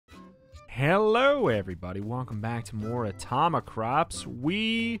Hello everybody, welcome back to more Atomicrops.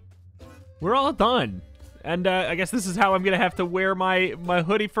 We're all done. And I guess this is how I'm gonna have to wear my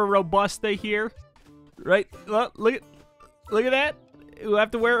hoodie for Robusta here. Right? Look at that. We'll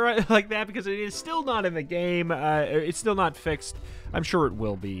have to wear it right like that because it is still not in the game. It's still not fixed. I'm sure it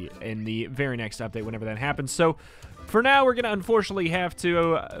will be in the very next update whenever that happens. So for now, we're gonna unfortunately have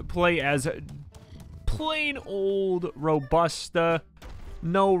to play as plain old Robusta.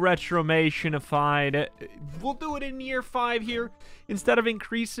 No retromationified. We'll do it in year 5 here. Instead of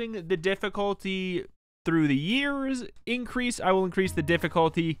increasing the difficulty through the years I will increase the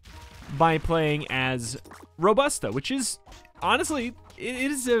difficulty by playing as Robusta, which is honestly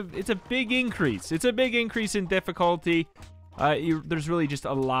it's a big increase. It's a big increase in difficulty. There's really just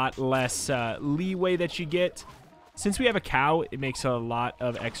a lot less leeway that you get. Since we have a cow, it makes a lot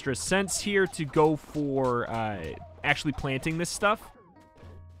of extra sense here to go for actually planting this stuff.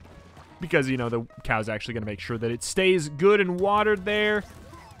 Because, you know, the cow's actually going to make sure that it stays good and watered there.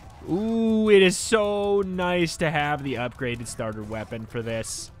 Ooh, it is so nice to have the upgraded starter weapon for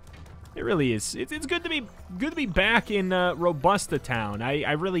this. It really is. It's good to be back in Robusta Town.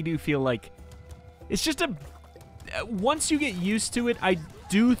 I really do feel like it's just once you get used to it, I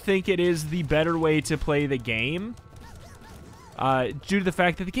do think it is the better way to play the game. Due to the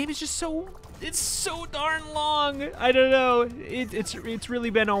fact that the game is just it's so darn long. I don't know. It's really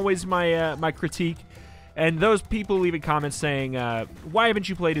been always my my critique. And those people leaving comments saying, why haven't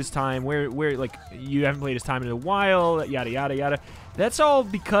you played his time? Where like you haven't played his time in a while, yada yada yada. That's all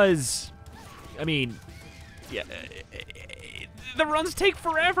because, I mean, yeah, the runs take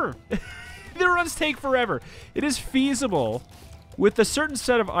forever. The runs take forever. It is feasible with a certain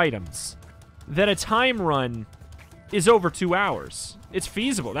set of items that a time run is over 2 hours. It's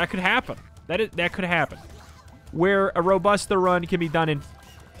feasible. That could happen. That could happen. Where a Robusta run can be done in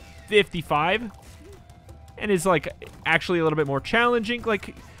 55 and is like actually a little bit more challenging.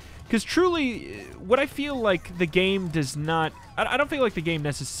 Like, because truly, what I feel like the game does not... I don't feel like the game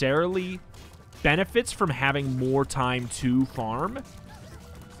necessarily benefits from having more time to farm.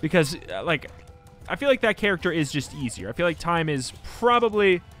 Because, like, I feel like that character is just easier. I feel like time is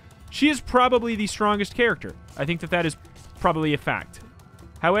probably... She is probably the strongest character. I think that is probably a fact.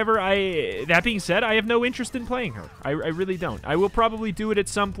 However, that being said, I have no interest in playing her. I really don't. I will probably do it at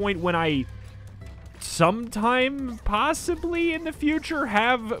some point when I, sometime possibly in the future,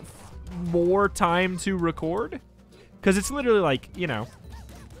 have more time to record. Because it's literally like, you know,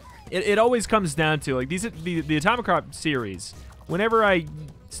 it always comes down to, like, the Atomicrops series, whenever I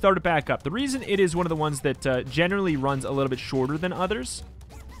start it back up, the reason it is one of the ones that generally runs a little bit shorter than others,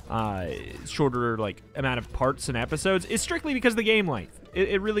 shorter, like, amount of parts and episodes, is strictly because of the game length.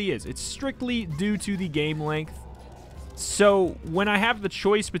 It really is. It's strictly due to the game length. So when I have the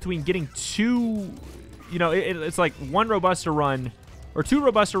choice between getting two, you know, it's like one Robusta run, or 2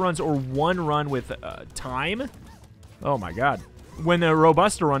 Robusta runs, or 1 run with time. Oh my god. When the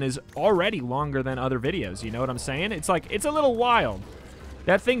Robusta run is already longer than other videos, you know what I'm saying? It's like, it's a little wild.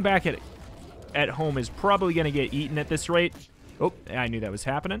 That thing back at home is probably going to get eaten at this rate. Oh, I knew that was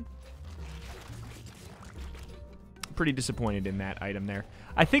happening. Pretty disappointed in that item there.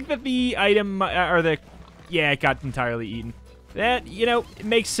 I think that the item, yeah, it got entirely eaten. That, you know, it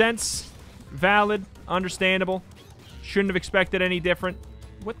makes sense. Valid. Understandable. Shouldn't have expected any different.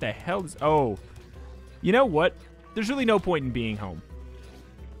 What the hell is... Oh. You know what? There's really no point in being home.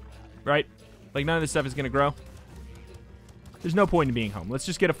 Right? Like, none of this stuff is going to grow. There's no point in being home. Let's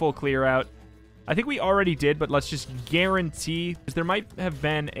just get a full clear out. I think we already did, but let's just guarantee... Because there might have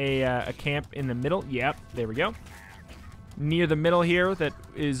been a camp in the middle. Yep, there we go. Near the middle here that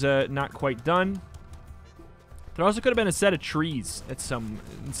is not quite done. There also could have been a set of trees at some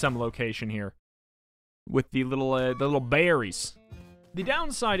location here with the little berries. The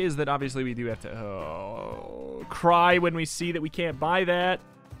downside is that obviously we do have to cry when we see that we can't buy that.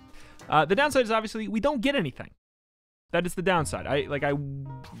 The downside is obviously we don't get anything. That is the downside.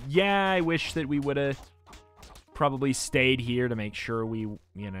 I wish that we would have probably stayed here to make sure we,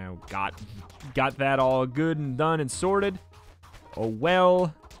 you know, got that all good and done and sorted. Oh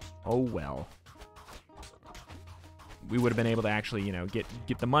well. Oh well. We would have been able to actually, you know, get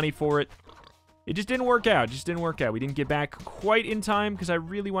the money for it. It just didn't work out. We didn't get back quite in time because I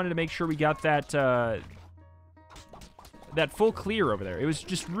really wanted to make sure we got that that full clear over there. It was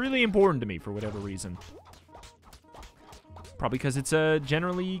just really important to me for whatever reason. Probably because it's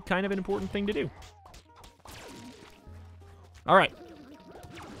generally kind of an important thing to do. All right.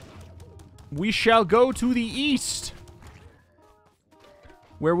 We shall go to the east,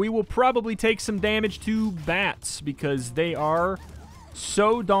 where we will probably take some damage to bats because they are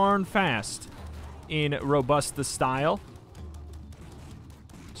so darn fast in Robusta style.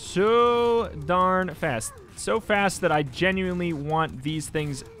 So darn fast. So fast that I genuinely want these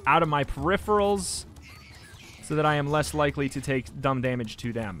things out of my peripherals so that I am less likely to take dumb damage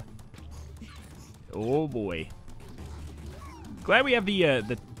to them. Oh boy. Glad we have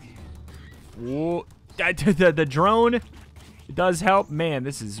the drone. It does help. Man,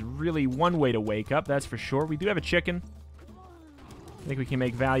 this is really one way to wake up, that's for sure. We do have a chicken. I think we can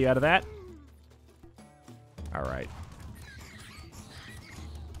make value out of that. All right.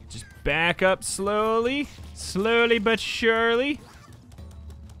 Just back up slowly. Slowly but surely.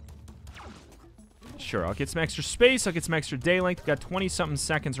 Sure, I'll get some extra space. I'll get some extra day length. We've got 20-something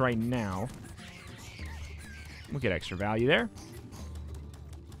seconds right now. We'll get extra value there.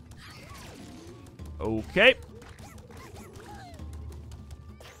 Okay.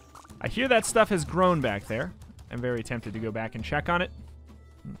 I hear that stuff has grown back there. I'm very tempted to go back and check on it.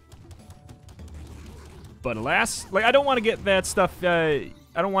 But alas, like, I don't want to get that stuff, I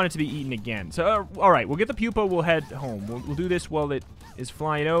don't want it to be eaten again. So, all right, we'll get the pupa, we'll head home. We'll do this while it is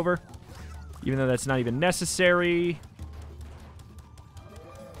flying over, even though that's not even necessary.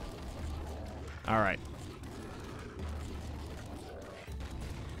 All right.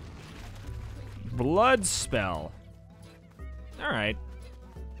 Blood spell. All right.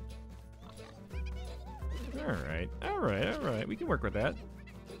 All right, all right, all right. We can work with that.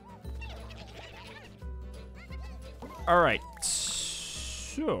 All right.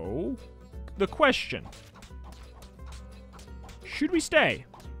 So, the question. Should we stay?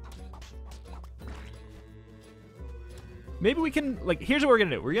 Maybe we can, like, here's what we're going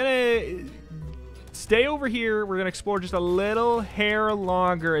to do. We're going to stay over here. We're going to explore just a little hair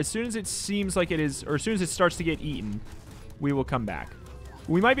longer. As soon as it seems like it is, or as soon as it starts to get eaten, we will come back.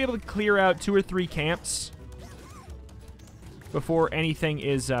 We might be able to clear out 2 or 3 camps before anything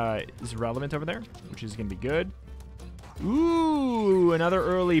is relevant over there, which is going to be good. Ooh, another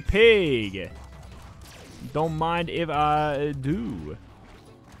early pig. Don't mind if I do.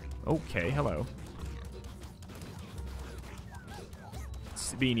 Okay, hello.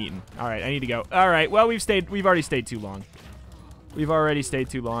 It's being eaten. All right, I need to go. All right, well, we've already stayed too long. We've already stayed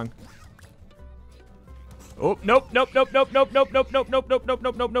too long. Oh, nope, nope, nope, nope, nope, nope, nope, nope, nope, nope, nope,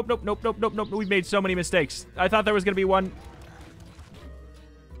 nope, nope, nope, nope, nope, nope, nope, nope. We've made so many mistakes. I thought there was going to be one.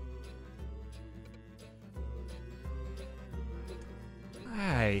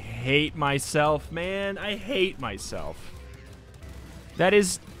 I hate myself, man. I hate myself. That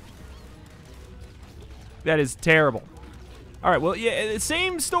is terrible. All right, well, yeah,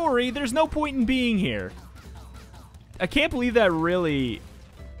 same story. There's no point in being here. I can't believe that really...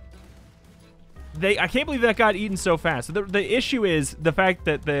 I can't believe that got eaten so fast. The issue is the fact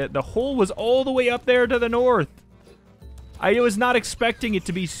that the hole was all the way up there to the north. I was not expecting it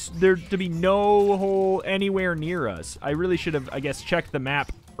to be there to be no hole anywhere near us. I really should have, I guess, checked the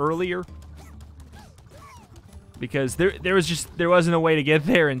map earlier, because there wasn't a way to get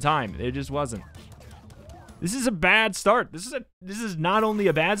there in time. There just wasn't. This is a bad start. This is not only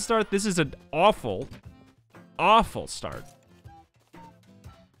a bad start. This is an awful start.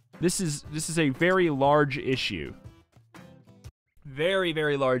 This is a very large issue. Very,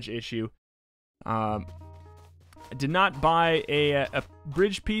 very large issue. I did not buy a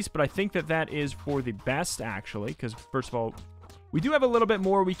bridge piece, but I think that is for the best, actually, because, first of all, we do have a little bit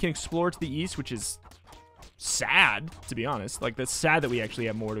more we can explore to the east, which is sad, to be honest. Like, that's sad that we actually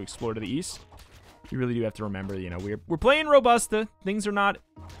have more to explore to the east. You really do have to remember, you know, we're playing Robusta. Things are not...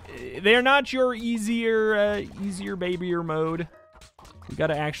 They're not your easier babier mode. We got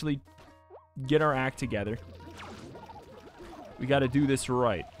to actually get our act together. We got to do this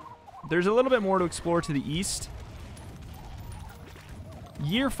right. There's a little bit more to explore to the east.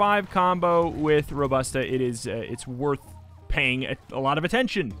 Year 5 combo with Robusta, it's worth paying a lot of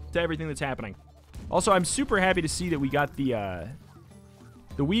attention to everything that's happening. Also, I'm super happy to see that we got the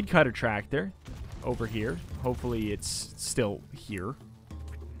weed cutter tractor over here. Hopefully it's still here.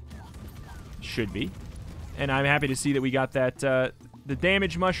 Should be. And I'm happy to see that we got that the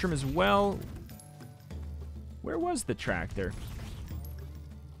damage mushroom as well. Where was the tractor?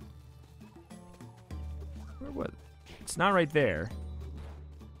 Where was... It's not right there.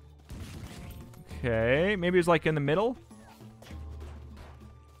 Okay, maybe it was like in the middle.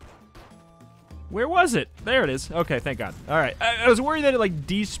 Where was it? There it is. Okay, thank God. All right, I was worried that it like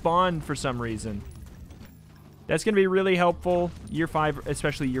despawned for some reason. That's gonna be really helpful. Year 5,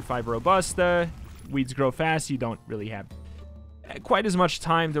 especially Year 5 Robusta. Weeds grow fast. You don't really have quite as much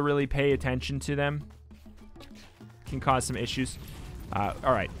time to really pay attention to them. Can cause some issues. All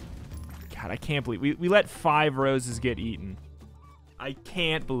right. God, I can't believe we let 5 roses get eaten. I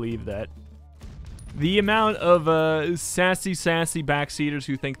can't believe that. The amount of sassy backseaters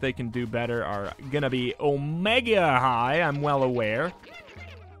who think they can do better are gonna be omega high, I'm well aware.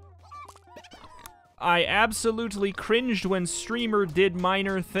 I absolutely cringed when streamer did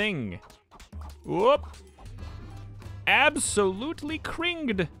minor thing. Whoop. Absolutely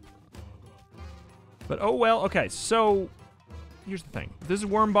cringed. But oh well, okay, so here's the thing. If this is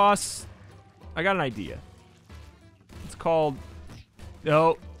Worm Boss, I got an idea. It's called,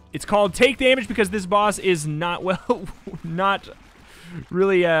 it's called Take Damage because this boss is not, well, not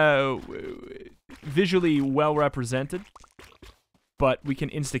really visually well represented. But we can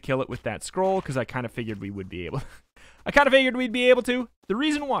insta-kill it with that scroll because I kind of figured we would be able. I kind of figured we'd be able to. The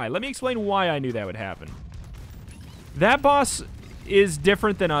reason why, let me explain why I knew that would happen. That boss is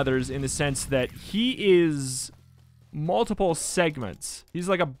different than others in the sense that he is multiple segments. He's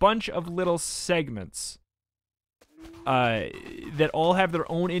like a bunch of little segments that all have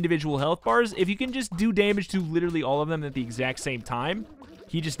their own individual health bars. If you can just do damage to literally all of them at the exact same time,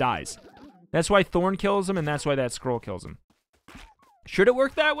 he just dies. That's why Thorn kills him, and that's why that scroll kills him. Should it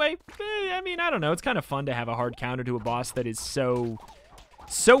work that way? I mean, I don't know. It's kind of fun to have a hard counter to a boss that is so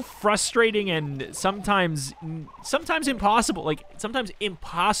frustrating and sometimes impossible. Like, sometimes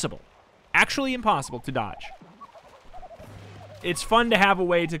impossible. Actually impossible to dodge. It's fun to have a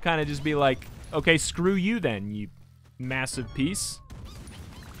way to kind of just be like, okay, screw you then, you massive piece.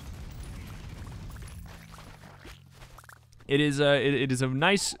 It is a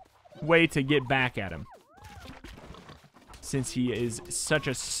nice way to get back at him, since he is such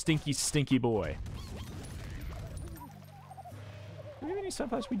a stinky boy. Do we have any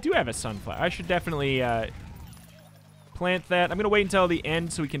sunflowers? We do have a sunflower. I should definitely plant that. I'm gonna wait until the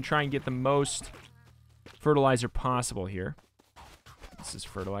end so we can try and get the most fertilizer possible here. This is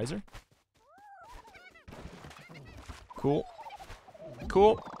fertilizer. Cool.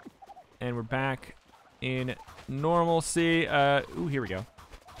 Cool. And we're back in normalcy. Ooh, here we go.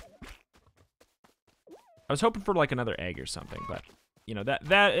 I was hoping for like another egg or something, but you know,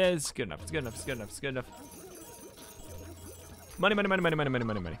 that is good enough. It's good enough. It's good enough. It's good enough.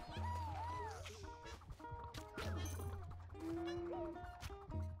 Money.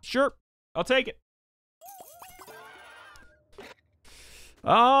 Sure, I'll take it.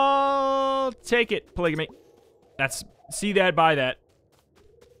 I'll take it. Polygamy. That's, see that, buy that.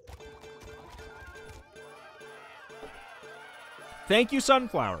 Thank you,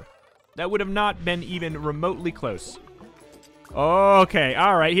 Sunflower. That would have not been even remotely close. Okay,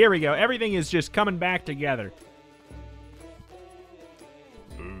 all right, here we go. Everything is just coming back together.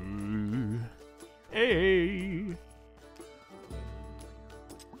 Hey.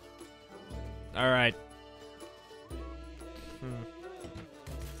 All right.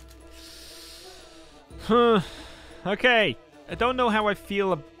 Okay. I don't know how I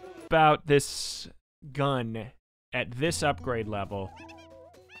feel about this gun at this upgrade level.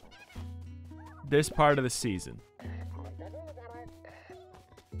 This part of the season.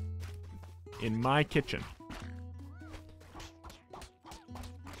 In my kitchen.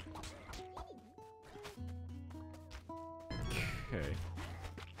 Okay.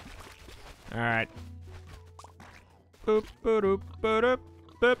 Alright. I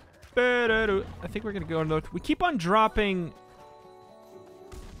think we're gonna go on the... We keep on dropping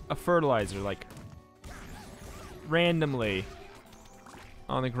a fertilizer, like, randomly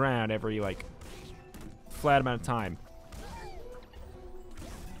on the ground every, like, flat amount of time.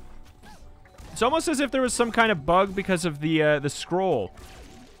 It's almost as if there was some kind of bug because of the scroll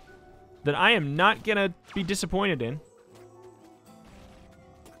that I am not gonna be disappointed in.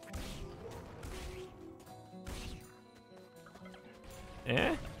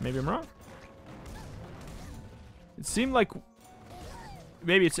 Maybe I'm wrong. It seemed like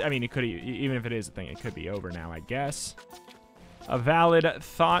maybe it's, I mean, it could, even if it is a thing, it could be over now, I guess. A valid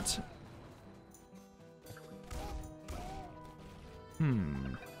thought.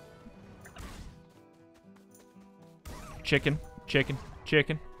 Chicken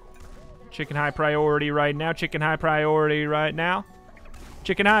high priority right now. Chicken high priority right now.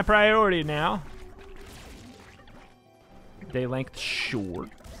 Chicken high priority now. Day length short.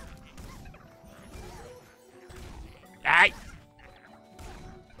 Aye.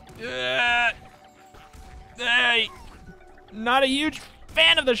 Hey. Not a huge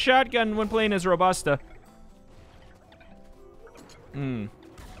fan of the shotgun when playing as Robusta. It's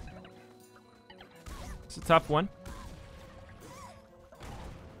a tough one.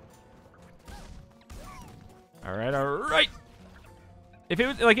 Alright, alright. If it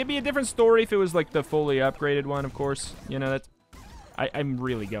was, like, it'd be a different story if it was, like, the fully upgraded one, of course. You know, that's... I'm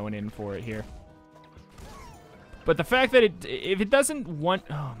really going in for it here. But the fact that if it doesn't want...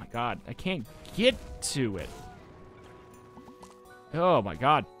 Oh, my God. I can't get to it. Oh, my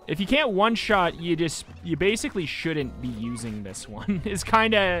God. If you can't one-shot, you basically shouldn't be using this one. It's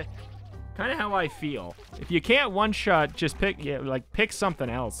kind of how I feel. If you can't one-shot, just pick something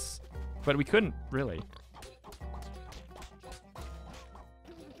else. But we couldn't, really.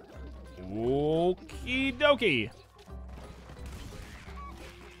 Okie dokie.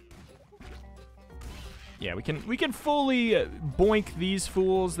 Yeah, we can fully boink these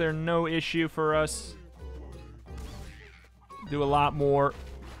fools. They're no issue for us. Do a lot more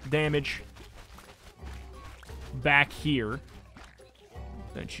damage back here.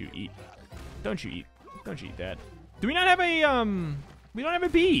 Don't you eat. Don't you eat. Don't you eat that. Do we not have a we don't have a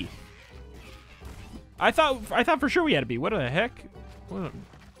bee. I thought for sure we had a bee. What the heck?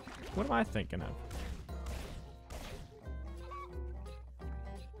 What am I thinking of?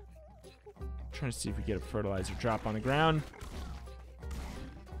 Trying to see if we get a fertilizer drop on the ground.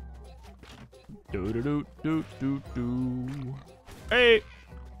 Do do do do do do. Hey!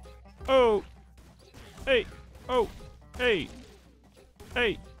 Oh! Hey! Oh! Hey!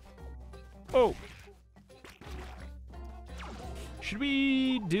 Hey! Oh! Should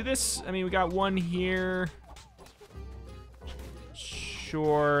we do this? I mean, we got one here.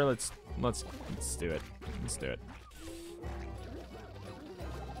 Sure. Let's do it. Let's do it.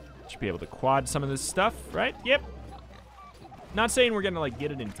 Should be able to quad some of this stuff, right? Yep. Not saying we're gonna like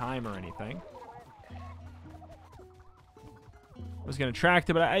get it in time or anything. I was gonna track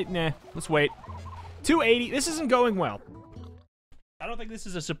it, but nah. Let's wait. 280. This isn't going well. I don't think this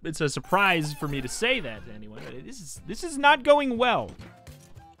is it's a surprise for me to say that to anyone, but this is not going well.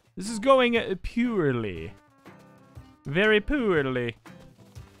 This is going poorly. Very poorly.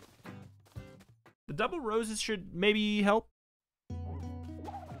 The double roses should maybe help.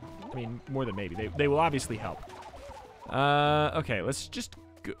 I mean, more than maybe. They will obviously help. Okay, let's just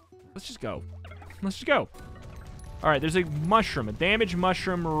go. Let's just go. Let's just go. All right, there's a mushroom, a damaged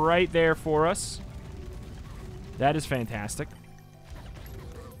mushroom right there for us. That is fantastic.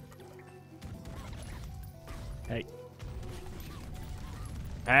 Hey.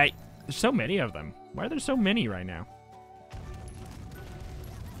 Hey. There's so many of them. Why are there so many right now?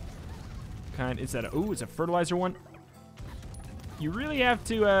 Is that ooh, it's a fertilizer one? You really have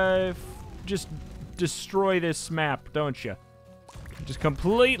to just destroy this map, don't you? Just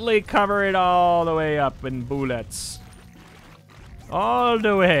completely cover it all the way up in bullets. All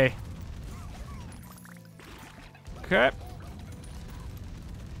the way. Okay.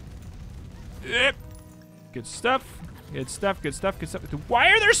 Yep. Good stuff. Good stuff, good stuff, good stuff. Why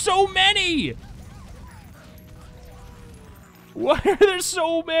are there so many? Why are there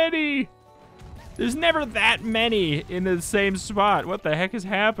so many? There's never that many in the same spot. What the heck is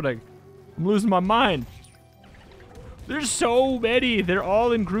happening? I'm losing my mind. There's so many. They're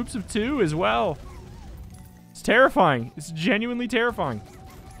all in groups of 2 as well. It's terrifying. It's genuinely terrifying.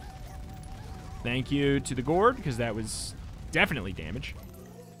 Thank you to the gourd, because that was definitely damage.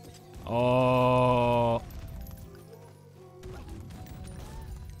 Oh.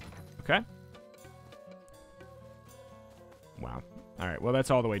 Okay. Wow. All right, well,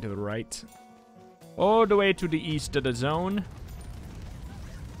 that's all the way to the right. All the way to the east of the zone.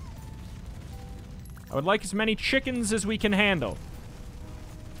 I would like as many chickens as we can handle.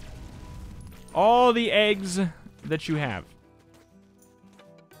 All the eggs that you have.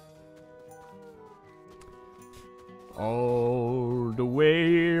 All the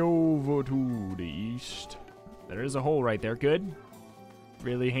way over to the east. There is a hole right there. Good.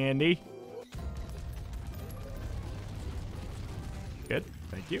 Really handy. Good.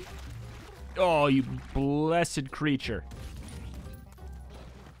 Thank you. Oh, you blessed creature.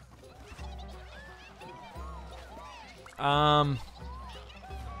 I'm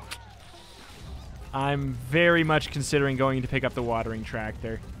very much considering going to pick up the watering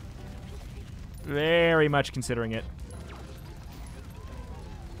tractor. Very much considering it.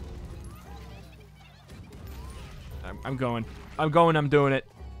 I'm going. I'm doing it.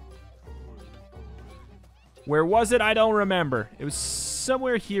 Where was it? I don't remember. It was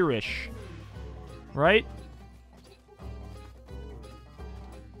somewhere here-ish. Right?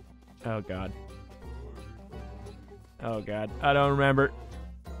 Oh, God. Oh, God. I don't remember.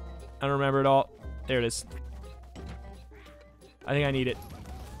 I don't remember at all. There it is. I think I need it.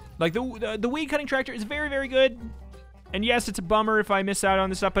 Like, the weed cutting tractor is very, very good. And yes, it's a bummer if I miss out on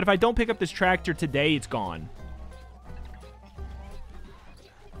this stuff, but if I don't pick up this tractor today, it's gone.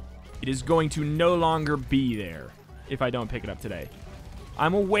 It is going to no longer be there if I don't pick it up today.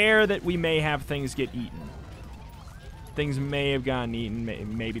 I'm aware that we may have things get eaten. Things may have gotten eaten.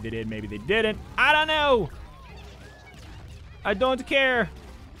 Maybe they did, maybe they didn't. I don't know. I don't care.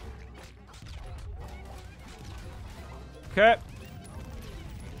 Okay.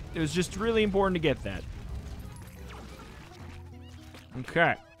 It was just really important to get that.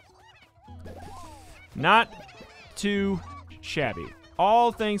 Okay. Not too shabby.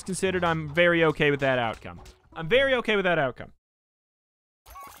 All things considered, I'm very okay with that outcome. I'm very okay with that outcome.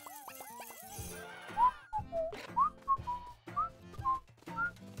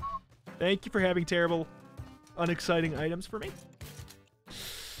 Thank you for having terrible, unexciting items for me.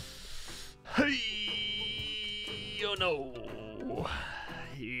 Hey, oh no.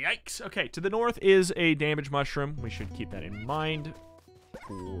 Yikes. Okay, to the north is a damage mushroom. We should keep that in mind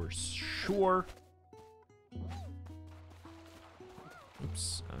for sure.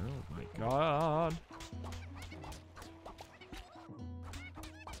 Oops. Oh my god.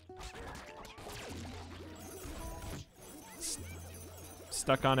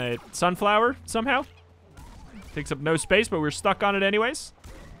 Stuck on a sunflower somehow. Takes up no space, but we're stuck on it anyways.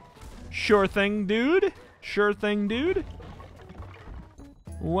 Sure thing, dude. Sure thing, dude.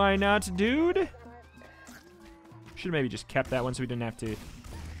 Why not, dude? Should have maybe just kept that one so we didn't have to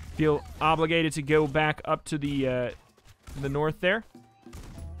feel obligated to go back up to the north there.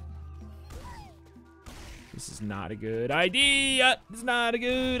 This is not a good idea. It's not a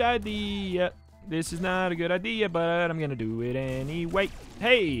good idea. This is not a good idea, but I'm gonna do it anyway.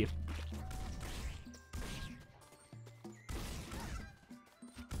 Hey!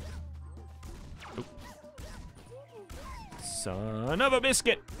 Oh. Son of a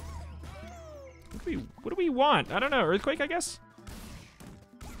biscuit! What do we want? I don't know. Earthquake, I guess?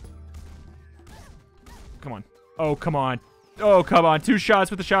 Come on. Oh, come on. Oh, come on. 2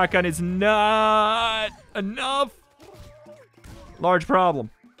 shots with the shotgun is not enough. Large problem.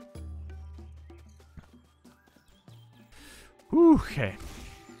 Okay.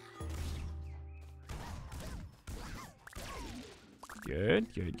 Good.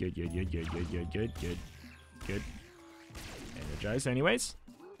 Energize anyways.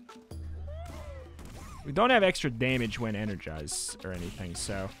 We don't have extra damage when energized or anything,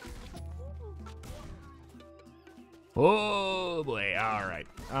 so. Oh boy, alright.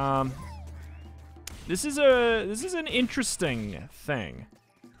 This is an interesting thing.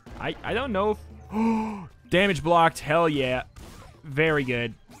 I don't know if damage blocked, hell yeah. Very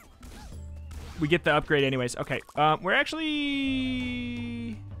good. We get the upgrade anyways. Okay, we're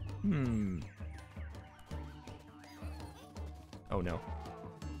actually... Oh no.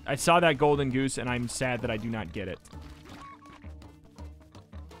 I saw that golden goose and I'm sad that I do not get it.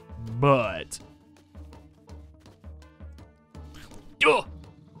 But... Ugh!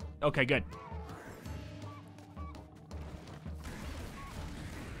 Okay, good.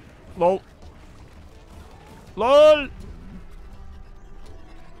 Lol. LOL!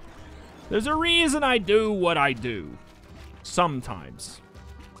 There's a reason I do what I do. Sometimes.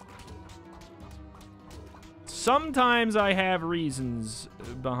 Sometimes I have reasons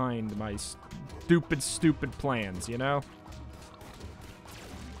behind my stupid plans, you know?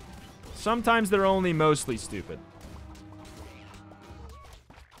 Sometimes they're only mostly stupid.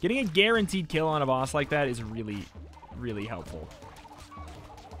 Getting a guaranteed kill on a boss like that is really, really helpful.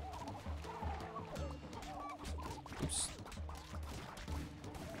 Oops.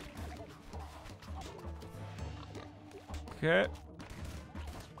 Okay.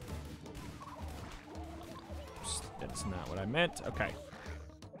 Oops, that's not what I meant. Okay.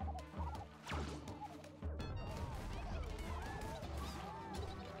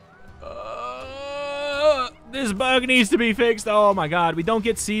 This bug needs to be fixed. Oh my god. We don't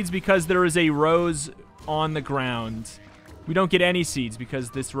get seeds because there is a rose on the ground. We don't get any seeds because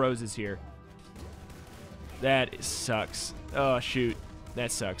this rose is here. That sucks. Oh, shoot.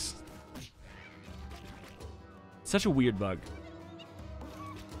 That sucks. Such a weird bug.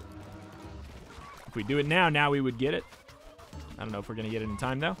 If we do it now we would get it. I don't know if we're going to get it in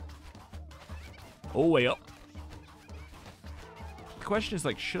time, though. Oh, way up. The question is,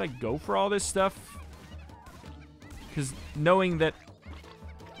 like, should I go for all this stuff? Because knowing that...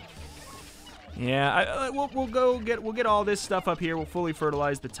 Yeah, we'll get all this stuff up here. We'll fully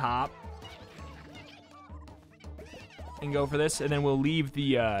fertilize the top. And go for this. And then we'll leave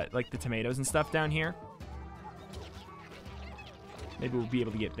the, like, the tomatoes and stuff down here. Maybe we'll be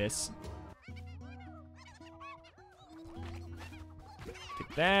able to get this.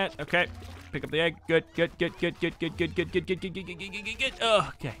 Take that. Okay. Pick up the egg. Good.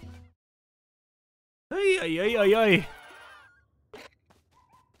 Oh, okay. Ay.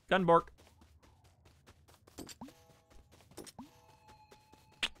 Gunbork.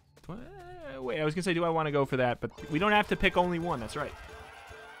 Wait, I was gonna say, do I want to go for that? But we don't have to pick only one. That's right.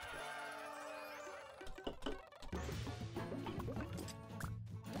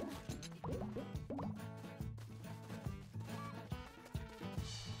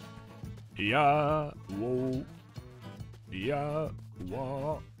 Yeah, whoa. Yeah,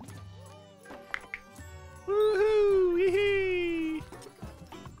 whoa. Woohoo! Yee-hee!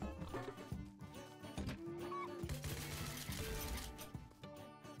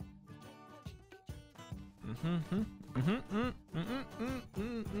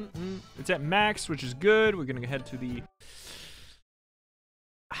 It's at max, which is good. We're gonna head to the...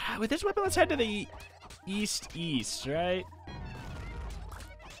 With this weapon, let's head to the east, right?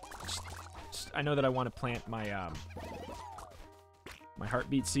 I know that I want to plant my my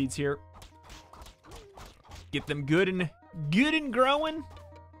heartbeat seeds here. Get them good and growing,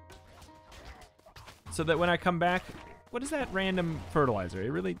 so that when I come back, what is that random fertilizer? It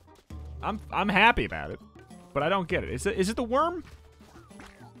really, I'm happy about it, but I don't get it. Is it the worm?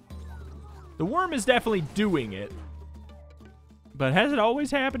 The worm is definitely doing it, but has it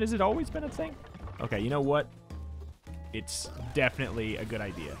always happened? Has it always been a thing? Okay, you know what? It's definitely a good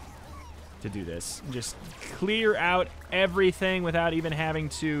idea to do this. Just clear out everything without even having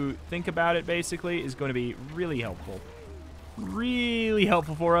to think about it, basically, is going to be really helpful. Really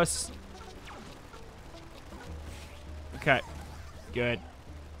helpful for us. Okay. Good.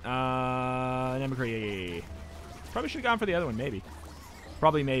 Number yeah. Probably should have gone for the other one, maybe.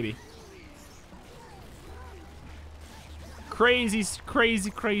 Probably, maybe. Crazy stuff.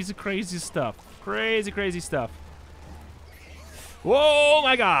 Crazy stuff. Whoa,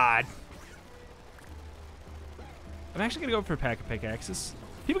 my God. I'm actually going to go for a pack of pickaxes.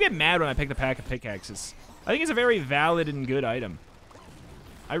 People get mad when I pick the pack of pickaxes. I think it's a very valid and good item.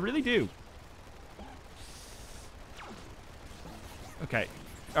 I really do. Okay.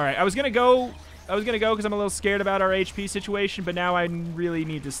 All right, I was going to go because I'm a little scared about our HP situation, but now I really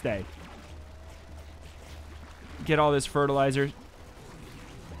need to stay. Get all this fertilizer.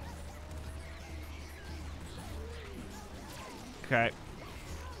 Okay.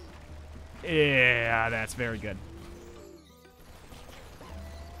 Yeah, that's very good.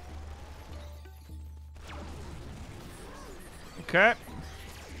 Okay.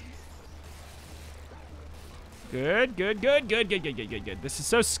 Good. This is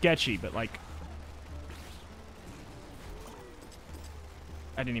so sketchy, but like...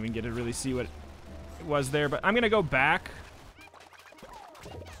 I didn't even get to really see what it was there, but I'm gonna go back.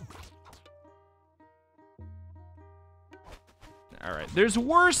 Alright, there's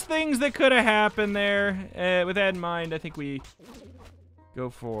worse things that could have happened there. With that in mind, I think we go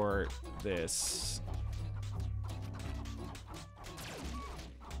for this.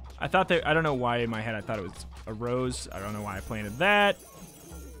 I thought that, I don't know why in my head I thought it was a rose. I don't know why I planted that.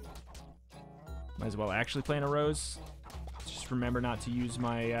 Might as well actually plant a rose. Just remember not to use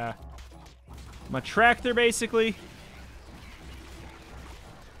my, my tractor, basically.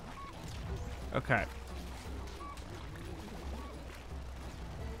 Okay.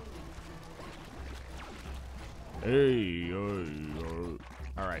 Hey.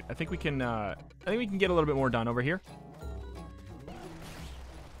 All right, I think we can get a little bit more done over here.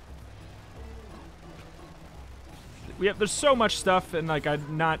 There's so much stuff, and like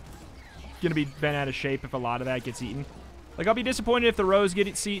I'm not gonna be bent out of shape if a lot of that gets eaten. Like I'll be disappointed if the rose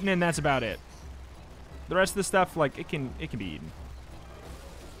gets eaten, and that's about it. The rest of the stuff, like it can be eaten.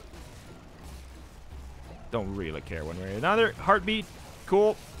 Don't really care one way or another. Heartbeat,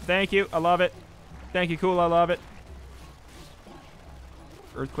 cool. Thank you, I love it. Thank you, cool. I love it.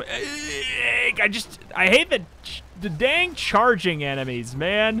 Earthquake. I hate the dang charging enemies,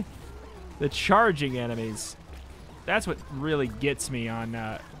 man. The charging enemies. That's what really gets me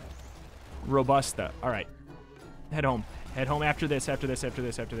on Robusta. All right. Head home. Head home after this. Oh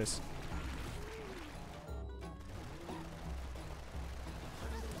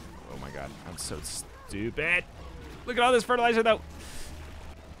my God. I'm so stupid. Look at all this fertilizer, though.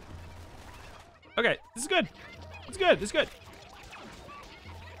 Okay. This is good. This is good.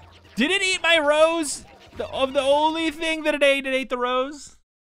 Did it eat my rose? The only thing that it ate the rose?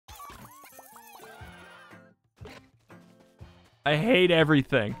 I hate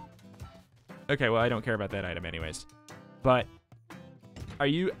everything. Okay, well, I don't care about that item anyways. But, are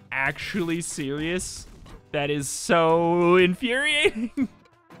you actually serious? That is so infuriating.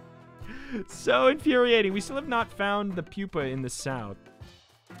 So infuriating. We still have not found the pupa in the south.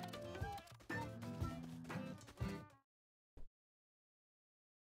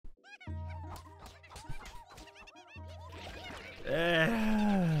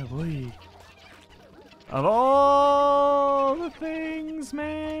 Boy. Of all the things,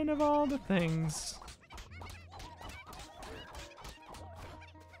 man, of all the things.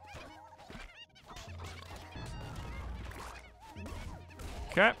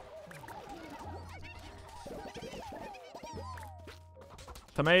 Okay.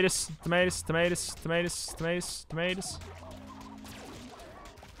 Tomatoes, tomatoes, tomatoes, tomatoes, tomatoes, tomatoes.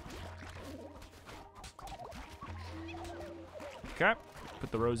 Okay.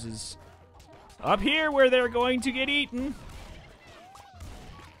 Put the roses up here where they're going to get eaten.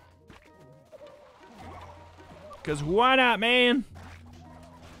 Because why not, man?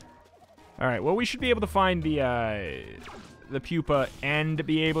 All right, well, we should be able to find the pupa and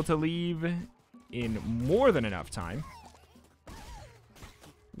be able to leave in more than enough time.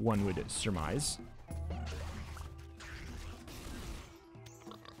 One would surmise.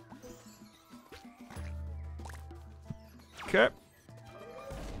 Okay.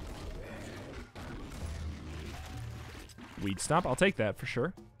 Weed stomp, I'll take that for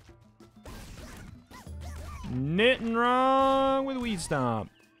sure. Nothing wrong with weed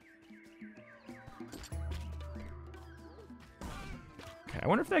stomp. Okay, I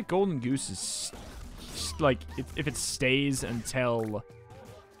wonder if that golden goose is like if it stays until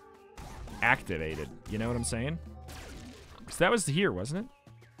activated. You know what I'm saying? Because that was here, wasn't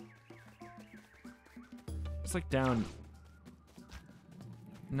it? It's like down.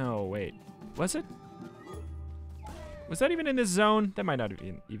 No, wait. Was it? Was that even in this zone? That might not have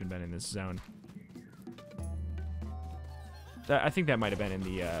even been in this zone. I think that might have been in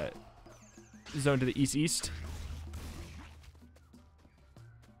the zone to the east.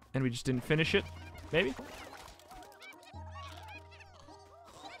 And we just didn't finish it, maybe?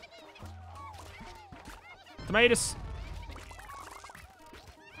 Tomatoes.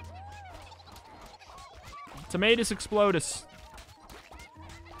 Tomatoes explodus.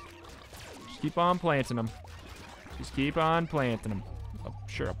 Just keep on planting them. Just keep on planting them. Oh,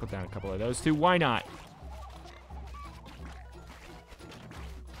 sure, I'll put down a couple of those too. Why not?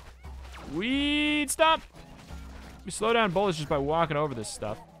 Weed stop. We slow down bullets just by walking over this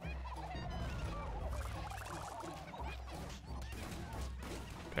stuff.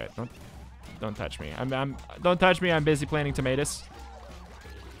 Okay, don't touch me. Don't touch me. I'm busy planting tomatoes.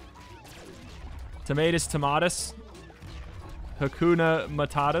 Tomatoes, tomatas. Hakuna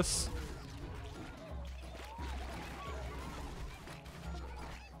Matatas.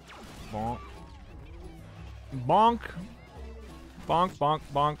 Bonk. Bonk. Bonk, bonk,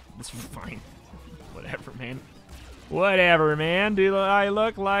 bonk. It's fine. Whatever, man. Whatever, man. Do I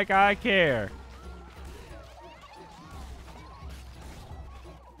look like I care?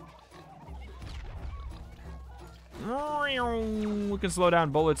 We can slow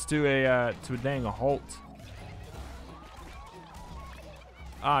down bullets to a dang halt.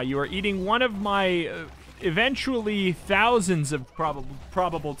 Ah, you are eating one of my eventually thousands of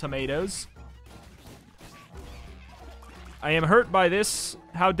probable tomatoes. I am hurt by this.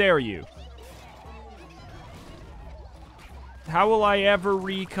 How dare you? How will I ever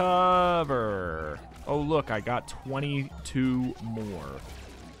recover? Oh, look, I got 22 more.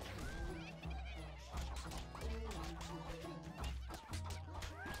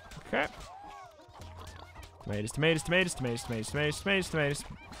 Okay. Tomatoes, tomatoes, tomatoes, tomatoes, tomatoes, tomatoes, tomatoes, tomatoes.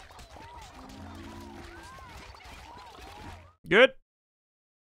 Good.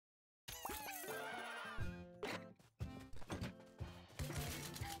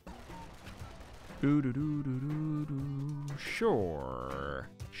 Sure.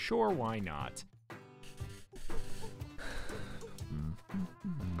 Sure, why not?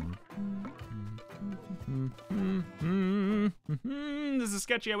 This is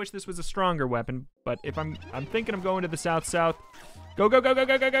sketchy. I wish this was a stronger weapon, but if I'm thinking of going to the south. Go, go, go, go,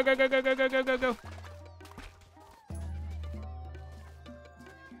 go, go, go, go, go, go, go, go, go, go, go.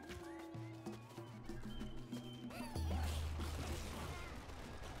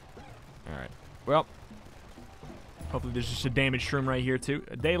 Alright. Well, hopefully there's just a damaged shroom right here too.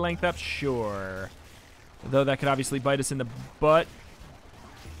 A day length up, sure. Though that could obviously bite us in the butt.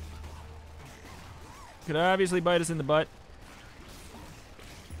 Could obviously bite us in the butt.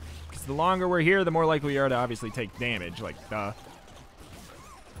 Because the longer we're here, the more likely we are to obviously take damage. Like,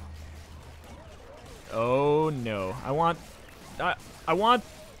 oh no. I want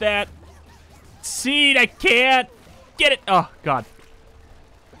that seed. I can't get it. Oh, God.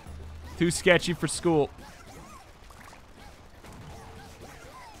 Too sketchy for school.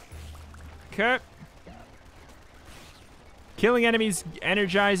 Okay. Killing enemies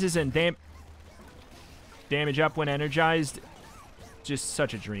energizes and damage up when energized. Just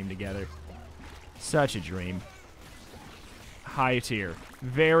such a dream together. Such a dream. High tier.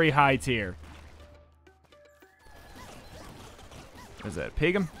 Very high tier. Is that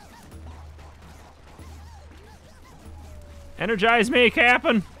Pigum? Energize me,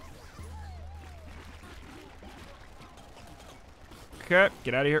 Captain! Okay,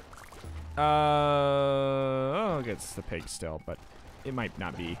 get out of here. Oh, it's the pig still, but it might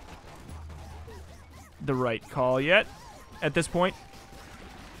not be the right call yet at this point.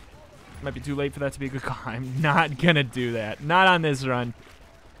 Might be too late for that to be a good call. I'm not gonna do that. Not on this run.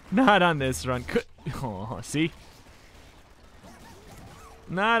 Not on this run. Oh, see?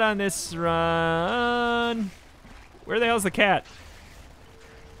 Not on this run. Where the hell's the cat?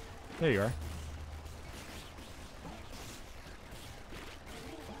 There you are.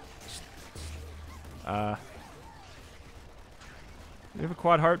 We have a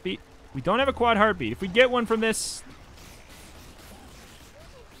quad heartbeat? We don't have a quad heartbeat. If we get one from this,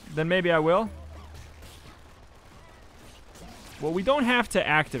 then maybe I will. Well, we don't have to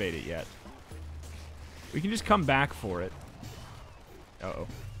activate it yet. We can just come back for it. Uh-oh.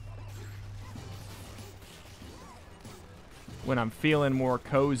 When I'm feeling more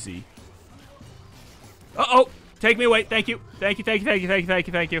cozy. Uh-oh! Take me away. Thank you. Thank you, thank you, thank you, thank you, thank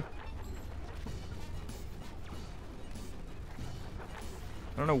you, thank you.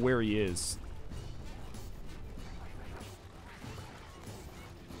 I don't know where he is.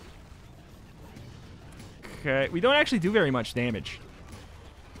 Okay, we don't actually do very much damage.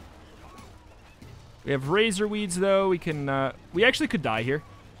 We have razor weeds, though. We can, we actually could die here.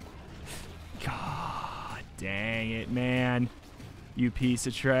 God dang it, man. You piece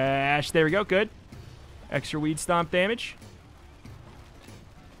of trash. There we go, good. Extra weed stomp damage.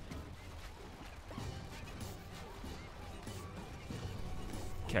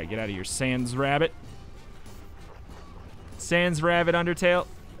 Okay, get out of here, Sans Rabbit. Sans Rabbit Undertale.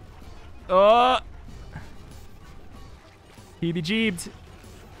 Oh! Heebie-jeebed.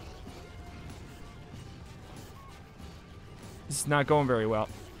 This is not going very well.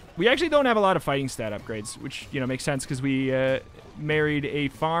 We actually don't have a lot of fighting stat upgrades, which, you know, makes sense because we married a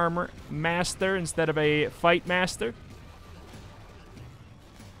farm master instead of a fight master.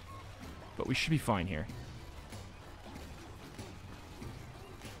 But we should be fine here.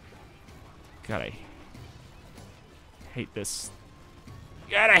 God, I hate this.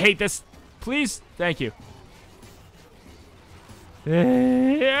 God, I hate this. Please. Thank you.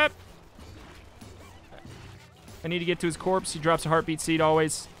 Yep. I need to get to his corpse. He drops a heartbeat seed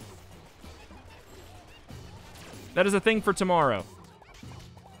always. That is a thing for tomorrow.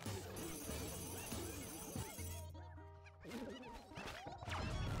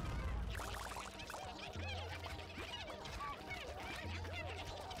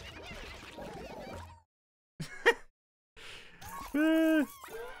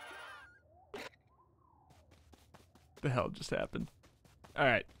 The hell just happened? All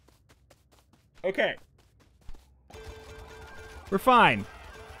right. Okay. We're fine.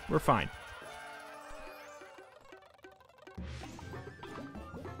 We're fine.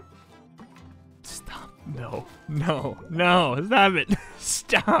 Stop. No. No. No. Stop it.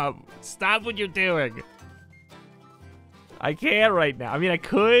 Stop. Stop what you're doing. I can't right now. I mean, I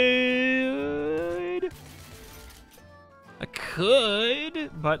could. I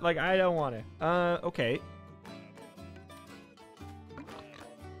could, but, like, I don't want to. Okay.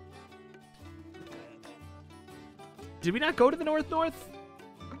 Did we not go to the north?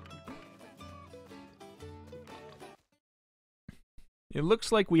 It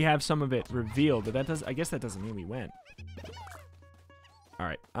looks like we have some of it revealed, but that does. I guess that doesn't mean we went. All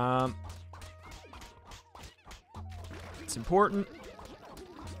right. It's important.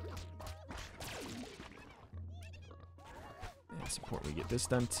 It's important we get this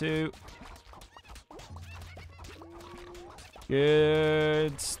done too.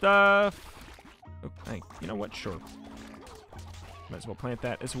 Good stuff. Oh, hey, you know what? Sure. Might as well plant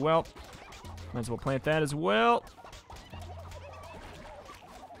that as well. Might as well plant that as well.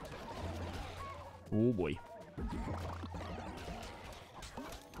 Oh, boy.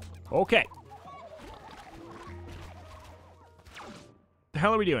 Okay. The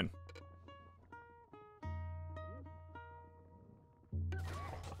hell are we doing?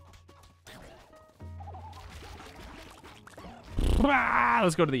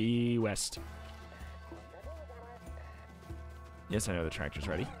 Let's go to the west. Yes, I know the tractor's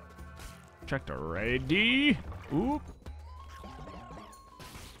ready. Tractor ready. Oop.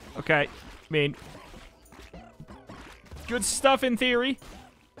 Okay. I mean, good stuff in theory.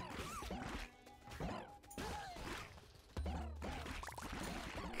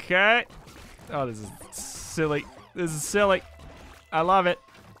 Okay. Oh, this is silly. This is silly. I love it.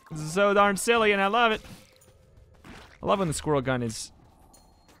 This is so darn silly, and I love it. I love when the squirrel gun is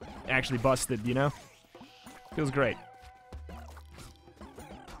actually busted, you know? Feels great.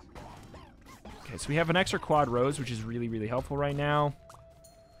 Okay, so we have an extra quad rose, which is really, really helpful right now.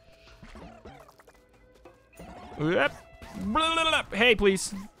 Yep. Hey,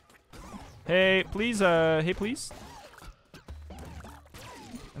 please. Hey, please, hey, please.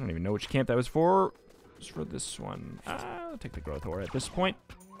 don't even know which camp that was for. It's for this one. I'll take the growth ore at this point.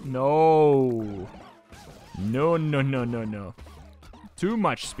 No. No, no, no, no, no. Too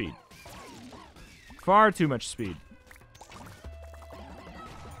much speed. Far too much speed.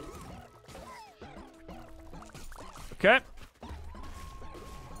 Okay.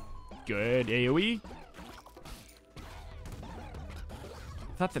 Good AoE.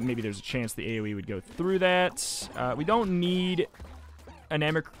 Thought that maybe there's a chance the AoE would go through that. We don't need an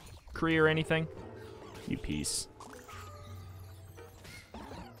Emicree or anything. You piece.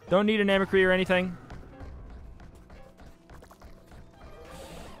 Don't need an Emicree or anything.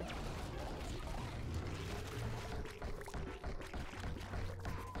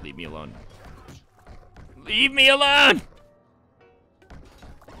 Leave me alone. Leave me alone!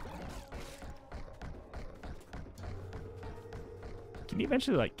 Can he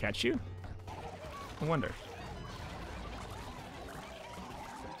eventually, like, catch you? I wonder.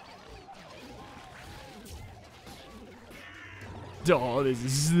 Oh,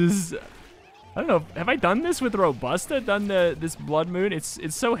 this is... I don't know. Have I done this with Robusta? Done this Blood Moon? It's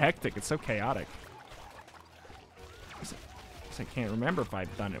so hectic. It's so chaotic. I can't remember if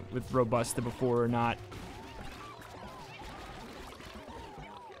I've done it with Robusta before or not.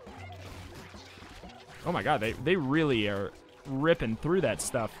 Oh my god, they really are ripping through that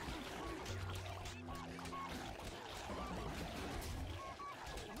stuff.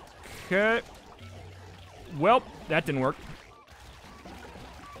 Okay. Well, that didn't work.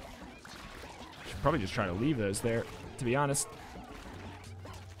 Should probably just try to leave those there, to be honest.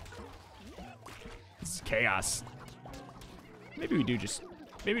 This is chaos. Maybe we do just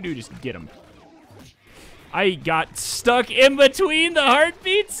get them. I got stuck in between the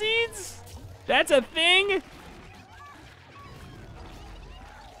heartbeat seeds? That's a thing?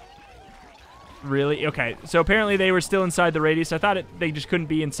 Really? Okay, so apparently they were still inside the radius. I thought they just couldn't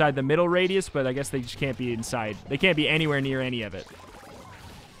be inside the middle radius, but I guess they just can't be inside. They can't be anywhere near any of it.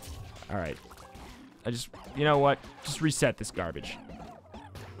 All right. You know what? Just reset this garbage.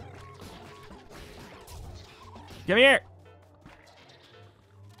 Come here.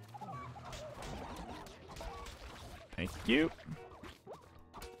 Thank you.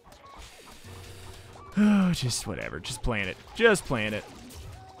 Oh, just whatever. Just plant it. Just plant it.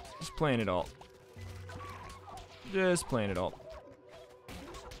 Just plant it all. Just plant it all.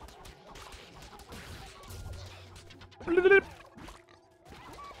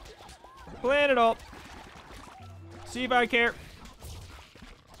 Plant it all. See if I care.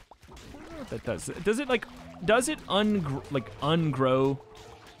 I don't know what that does. Does it ungrow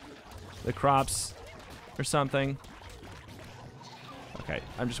the crops or something? Okay,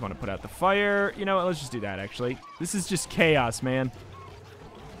 I just want to put out the fire. You know what? Let's just do that, actually. This is just chaos, man.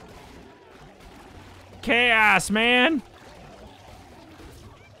 Chaos, man!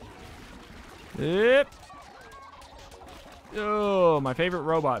 Yep. Oh, my favorite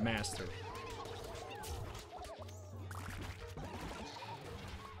robot master.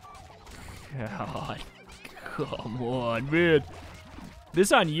 God. Come on, man.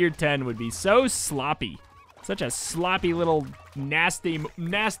 This on year 10 would be so sloppy. Such a sloppy little nasty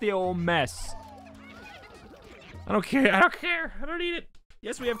old mess. I don't care. I don't care. I don't need it.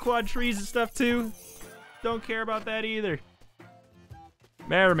 Yes, we have quad trees and stuff too. Don't care about that either.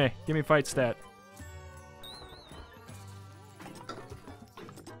 Marry me. Give me fight stat.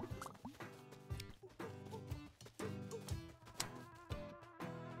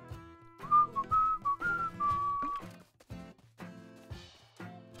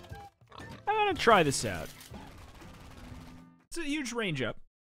 I'm gonna try this out. It's a huge range up.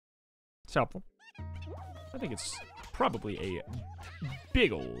 It's helpful. I think it's probably a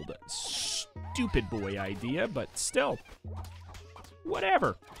big old stupid boy idea, but still.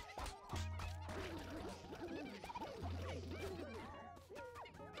 Whatever.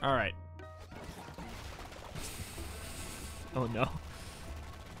 Alright. Oh no.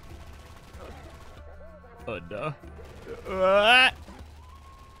 Oh no.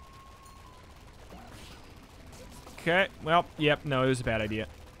 Okay, well, yep, no, it was a bad idea.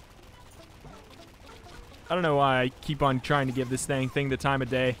 I don't know why I keep on trying to give this thing the time of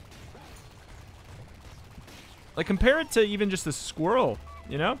day. Like, compare it to even just a squirrel,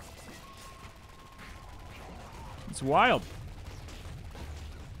 you know? It's wild.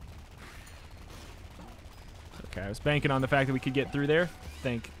 Okay, I was banking on the fact that we could get through there.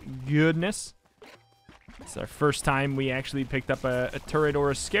 Thank goodness. It's our first time we actually picked up a turret or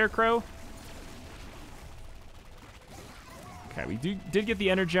a scarecrow. Okay, we did get the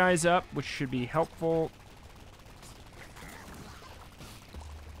energize up, which should be helpful.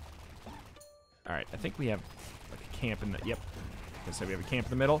 All right, I think we have like a camp in the... Yep.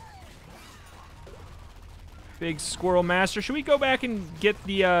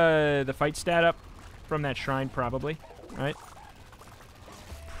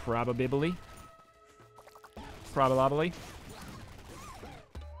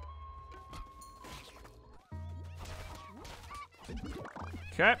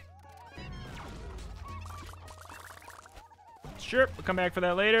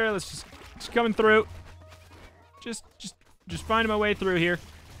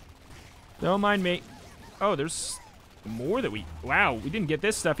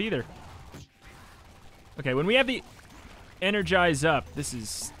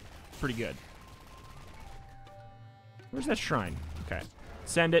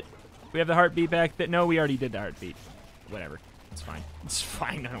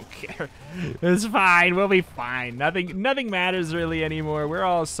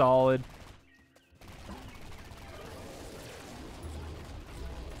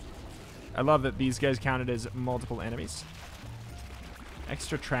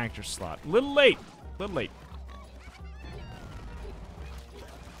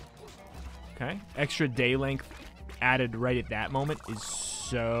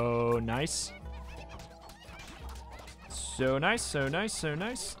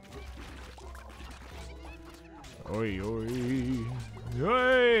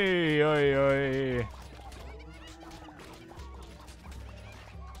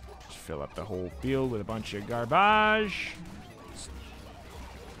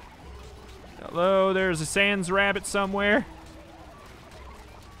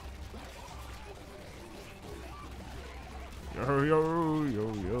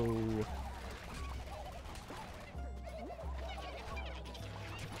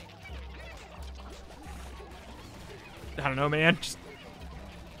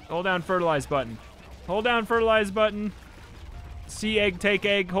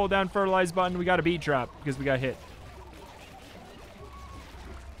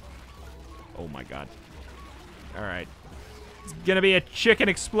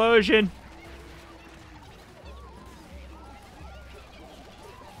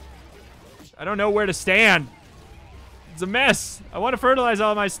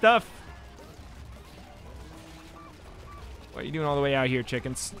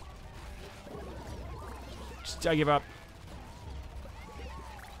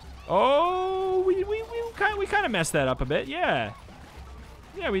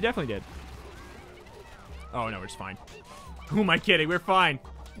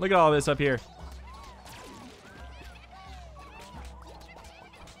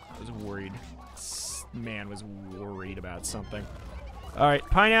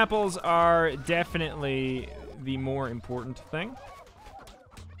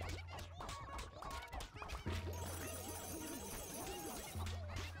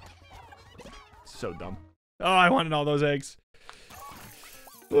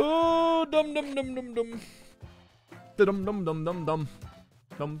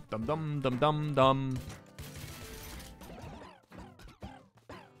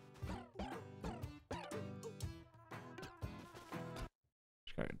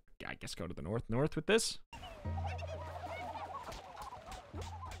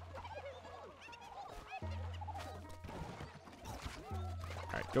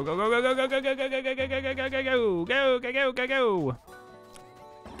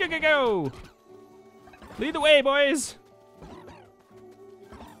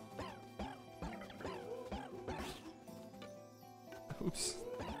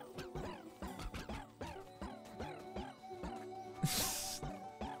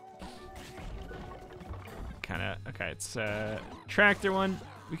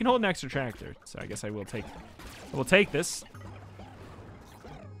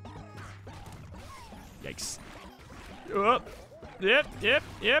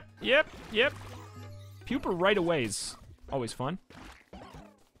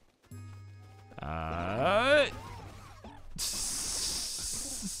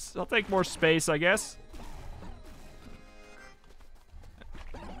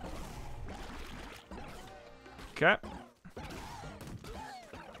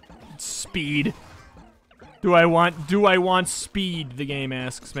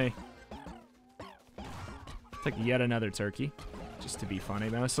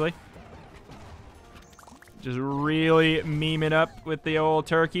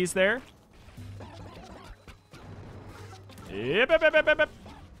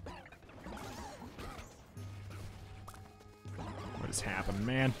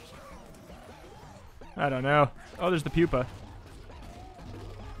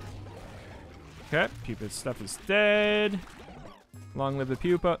 Long live the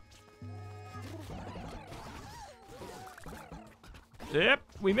pupa. Yep,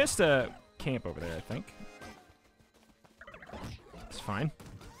 we missed a camp over there, I think. It's fine.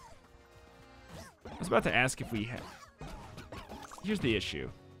 I was about to ask if we had... Here's the issue.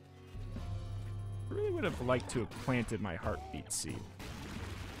 I really would have liked to have planted my heartbeat seed.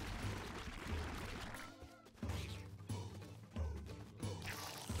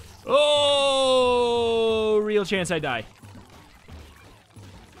 Oh, real chance I die.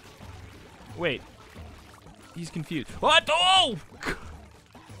 Wait. He's confused. What? Oh!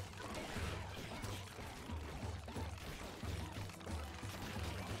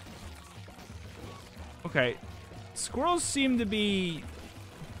 Okay. Squirrels seem to be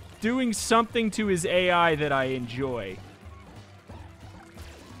doing something to his AI that I enjoy.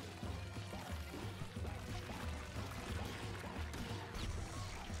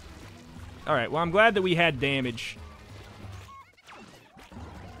 Alright, well, I'm glad that we had damage.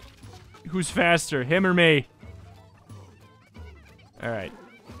 Who's faster, him or me? Alright.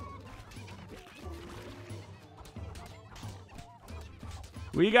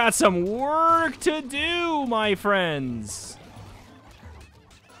 We got some work to do, my friends.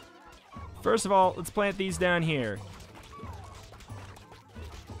 First of all, let's plant these down here.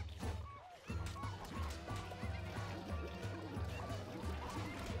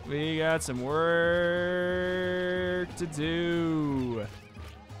 We got some work to do.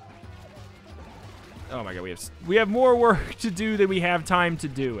 Oh my god, we have more work to do than we have time to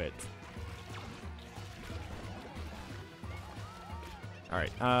do it.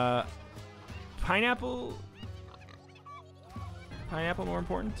 Alright, pineapple? Pineapple more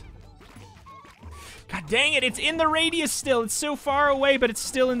important? God dang it, it's in the radius still. It's so far away, but it's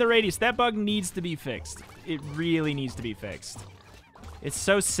still in the radius. That bug needs to be fixed. It really needs to be fixed. It's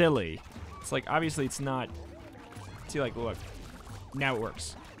so silly. It's like, obviously it's not. See, like, look. Now it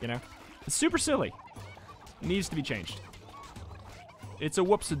works, you know? It's super silly. It needs to be changed. It's a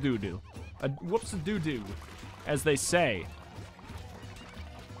whoops-a-doo-doo. A whoops-a-doo-doo, as they say.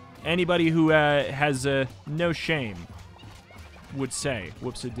 Anybody who has no shame would say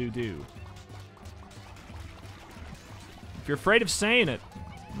whoops-a-doo-doo. If you're afraid of saying it,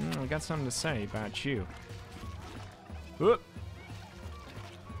 I got something to say about you. Whoop.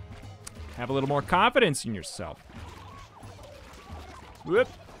 Have a little more confidence in yourself. Whoop.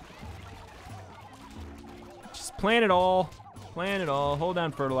 Just plant it all. Plant it all. Hold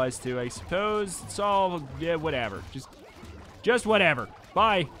down fertilize too, I suppose. It's all, yeah, whatever. Just whatever.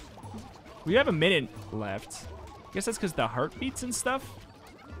 Bye. We have a minute left. I guess that's because the heartbeats and stuff.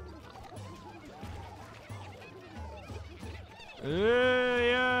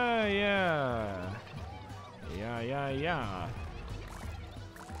 Yeah.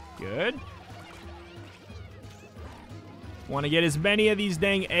 Good. Want to get as many of these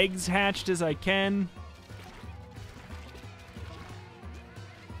dang eggs hatched as I can.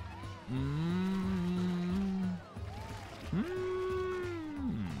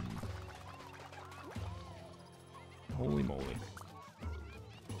 Holy moly.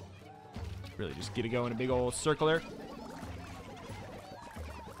 Really just get to go in a big old circle there.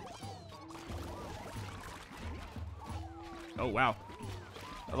 Oh, wow.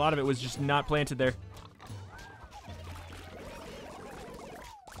 A lot of it was just not planted there.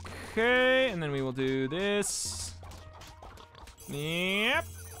 Okay, and then we will do this. Yep.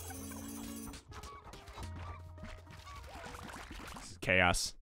 This is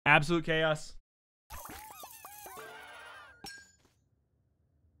chaos. Absolute chaos.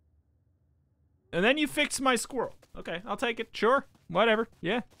 And then you fix my squirrel. Okay, I'll take it. Sure. Whatever.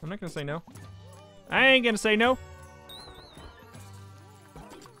 Yeah, I'm not gonna say no. I ain't gonna say no.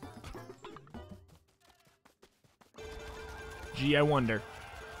 Gee, I wonder.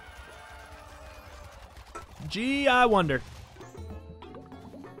 Gee, I wonder.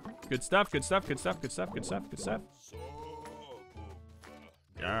 Good stuff, good stuff, good stuff, good stuff, good stuff, good stuff.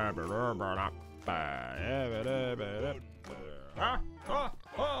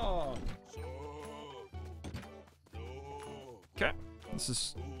 Okay, this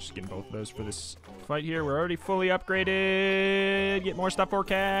is just getting both of those for this fight here. We're already fully upgraded. Get more stuff for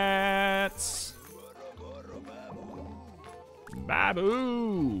cats.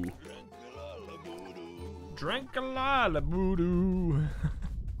 Babu. Drink a lot of voodoo.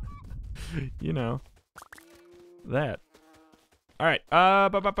 You know. That. Alright.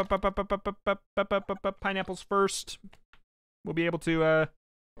 Pineapples first. We'll be able to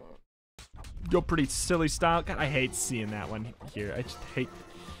go pretty silly style. God, I hate seeing that one here. I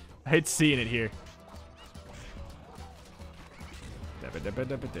hate seeing it here.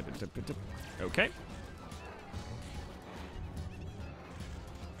 Okay.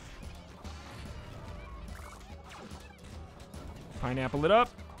 Pineapple it up.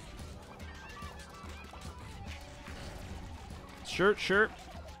 Sure.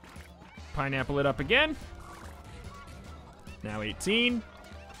 Pineapple it up again. Now 18.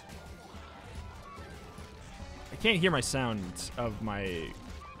 I can't hear my sound of my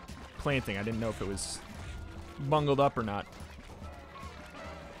planting. I didn't know if it was bungled up or not.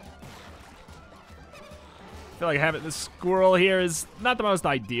 I feel like having this squirrel here is not the most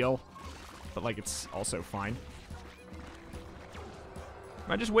ideal, but like it's also fine.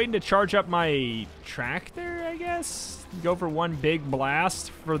 Am I just waiting to charge up my tractor, I guess? Go for one big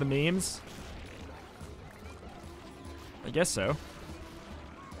blast for the memes? I guess so.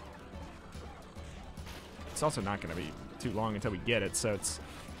 It's also not going to be too long until we get it, so I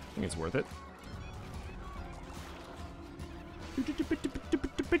think it's worth it.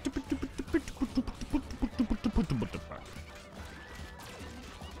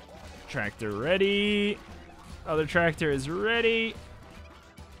 Tractor ready. Other tractor is ready.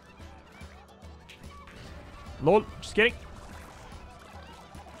 Lol, just kidding.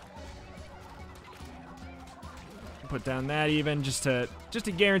 Put down that even just to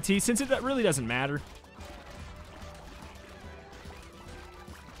guarantee, since it really doesn't matter.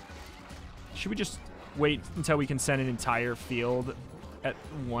 Should we just wait until we can send an entire field at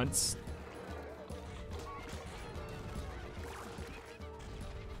once?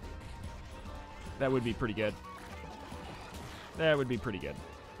 That would be pretty good. That would be pretty good.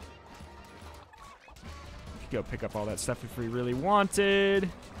 Go pick up all that stuff if we really wanted.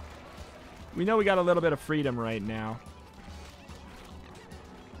 We know we got a little bit of freedom right now.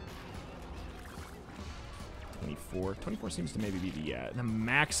 24. 24 seems to maybe be the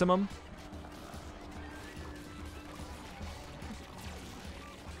maximum.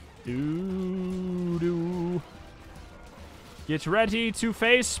 Doo-doo. Get ready to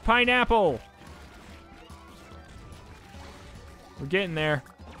face pineapple. We're getting there.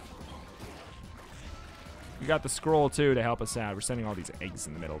 We got the scroll, too, to help us out. We're sending all these eggs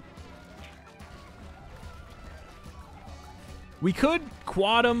in the middle. We could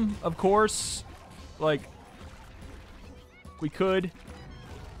quad them, of course. Like, we could.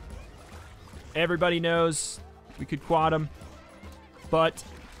 Everybody knows we could quad them. But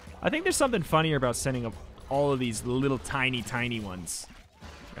I think there's something funnier about sending up all of these little tiny, tiny ones.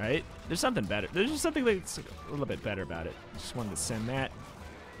 Right? There's something better. There's just something that's a little bit better about it. Just wanted to send that.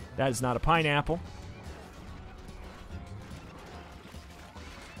 That is not a pineapple.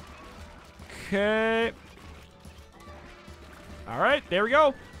 Okay. All right, there we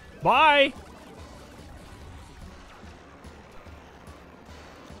go. Bye.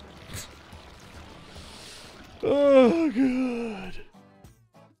 Oh, God.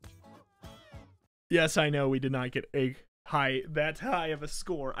 Yes, I know we did not get that high of a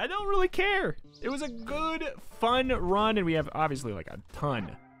score. I don't really care. It was a good, fun run, and we have obviously like a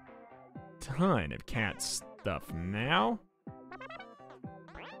ton of cat stuff now.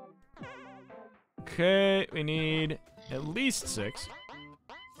 Okay, we need at least 6.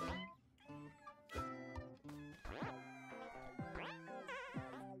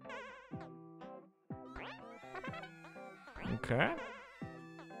 Okay.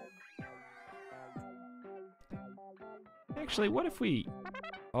 Actually, what if we...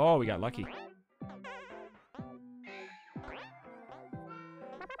 Oh, we got lucky.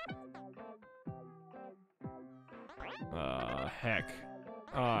 Heck.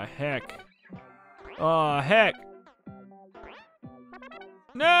 Heck. Heck.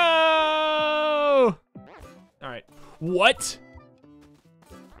 No! Alright. What?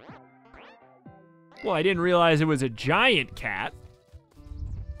 Well, I didn't realize it was a giant cat.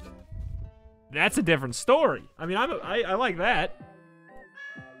 That's a different story. I mean, I like that.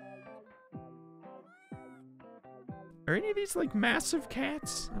 Are any of these like massive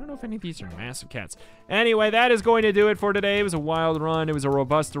cats? I don't know if any of these are massive cats. Anyway, that is going to do it for today. It was a wild run. It was a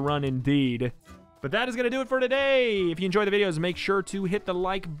robust run indeed. But that is going to do it for today. If you enjoy the videos, make sure to hit the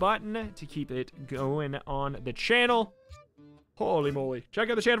like button to keep it going on the channel. Holy moly. Check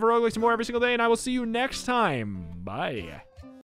out the channel for roguelikes and more every single day, and I will see you next time. Bye.